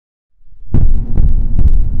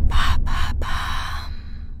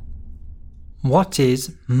What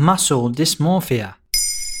is muscle dysmorphia?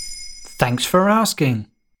 Thanks for asking.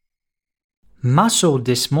 Muscle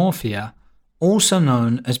dysmorphia, also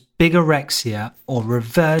known as bigorexia or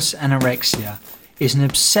reverse anorexia, is an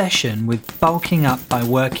obsession with bulking up by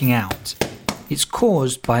working out. It's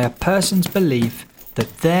caused by a person's belief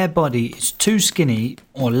that their body is too skinny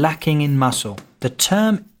or lacking in muscle. The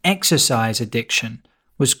term exercise addiction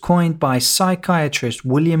was coined by psychiatrist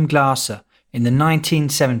William Glasser in the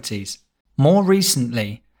 1970s. More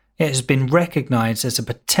recently, it has been recognized as a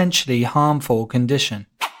potentially harmful condition.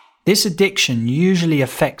 This addiction usually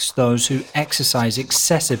affects those who exercise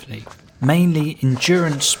excessively, mainly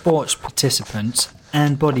endurance sports participants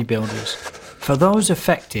and bodybuilders. For those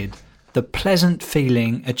affected, the pleasant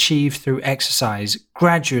feeling achieved through exercise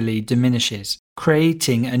gradually diminishes,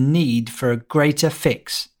 creating a need for a greater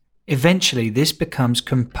fix. Eventually, this becomes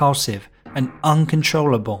compulsive and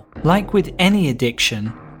uncontrollable. Like with any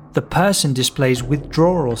addiction, the person displays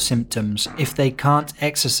withdrawal symptoms if they can't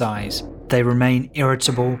exercise. They remain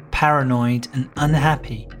irritable, paranoid, and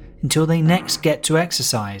unhappy until they next get to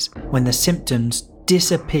exercise, when the symptoms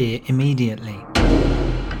disappear immediately.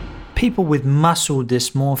 People with muscle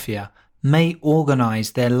dysmorphia may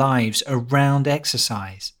organize their lives around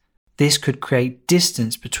exercise. This could create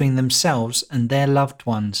distance between themselves and their loved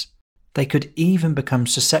ones. They could even become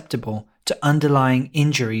susceptible to underlying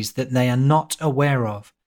injuries that they are not aware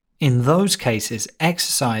of. In those cases,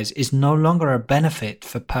 exercise is no longer a benefit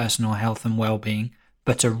for personal health and well-being,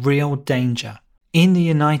 but a real danger. In the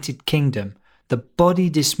United Kingdom, the Body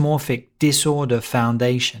Dysmorphic Disorder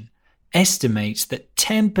Foundation estimates that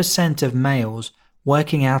 10% of males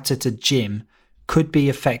working out at a gym could be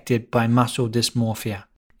affected by muscle dysmorphia.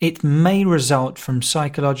 It may result from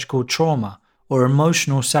psychological trauma or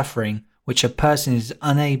emotional suffering which a person is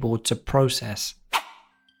unable to process.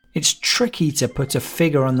 It's tricky to put a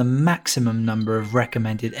figure on the maximum number of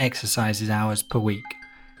recommended exercise hours per week.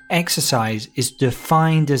 Exercise is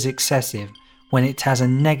defined as excessive when it has a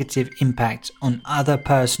negative impact on other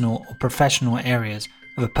personal or professional areas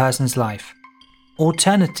of a person's life.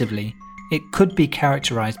 Alternatively, it could be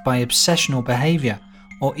characterized by obsessional behavior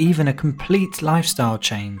or even a complete lifestyle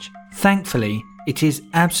change. Thankfully, it is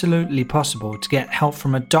absolutely possible to get help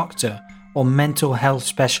from a doctor or mental health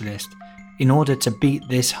specialist in order to beat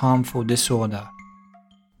this harmful disorder.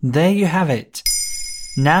 There you have it.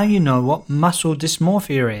 Now you know what muscle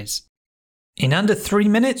dysmorphia is. In under 3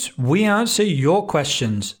 minutes, we answer your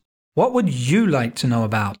questions. What would you like to know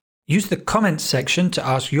about? Use the comments section to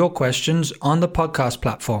ask your questions on the podcast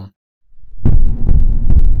platform.